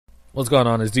What's going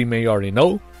on? It's D-Man, you already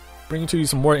know. Bringing to you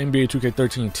some more NBA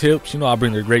 2K13 tips. You know I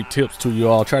bring the great tips to you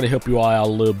all. Try to help you all out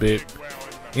a little bit.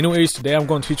 Anyways, today I'm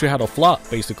going to teach you how to flop,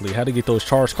 basically. How to get those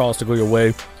charge calls to go your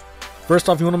way. First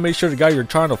off, you want to make sure the guy you're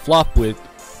trying to flop with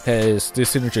has this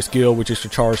signature skill, which is the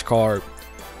charge card.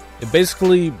 It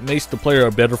basically makes the player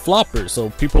a better flopper. So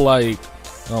people like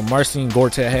Marcin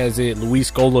Gortat has it. Luis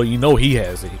Scola, you know he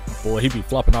has it. Boy, he be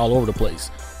flopping all over the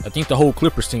place. I think the whole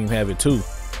Clippers team have it too.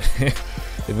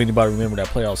 If anybody remember that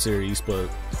playoff series. But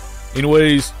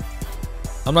anyways,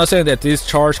 I'm not saying that this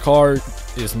charge card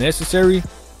is necessary,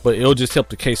 but it'll just help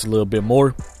the case a little bit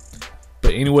more.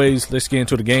 But anyways, let's get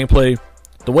into the gameplay.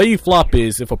 The way you flop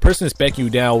is, if a person is backing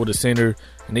you down with a center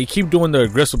and they keep doing the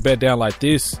aggressive bet down like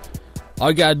this,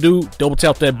 all you gotta do, double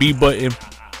tap that B button.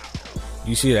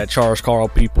 You see that charge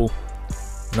card, people.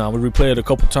 Now I'm gonna replay it a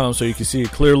couple times so you can see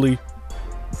it clearly.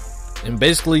 And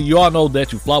basically, you all know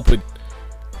that you flop with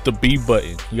the B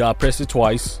button. You gotta press it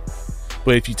twice.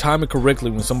 But if you time it correctly,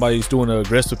 when somebody's doing an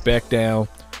aggressive back down,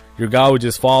 your guy will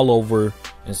just fall over,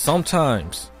 and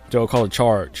sometimes they'll call it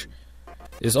charge.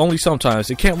 It's only sometimes.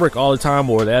 It can't work all the time,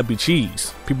 or that'd be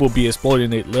cheese. People will be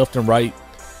exploiting it left and right.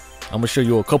 I'm gonna show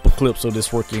you a couple clips of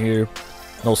this working here.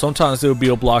 No, sometimes there'll be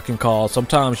a blocking call.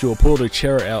 Sometimes you'll pull the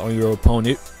chair out on your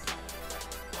opponent.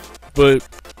 But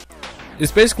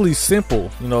it's basically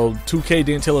simple. You know, 2K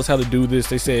didn't tell us how to do this.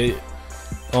 They said it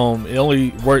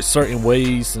only works certain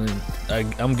ways, and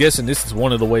I'm guessing this is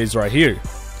one of the ways right here.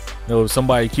 You know, if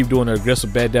somebody keep doing an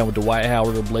aggressive bat down with Dwight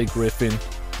Howard or Blake Griffin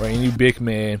or any big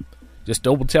man, just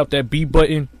double tap that B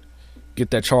button,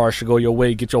 get that charge to go your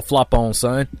way, get your flop on,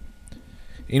 son.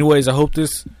 Anyways, I hope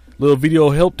this little video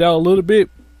helped out a little bit.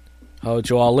 I'll let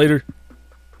you all later.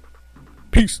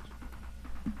 Peace.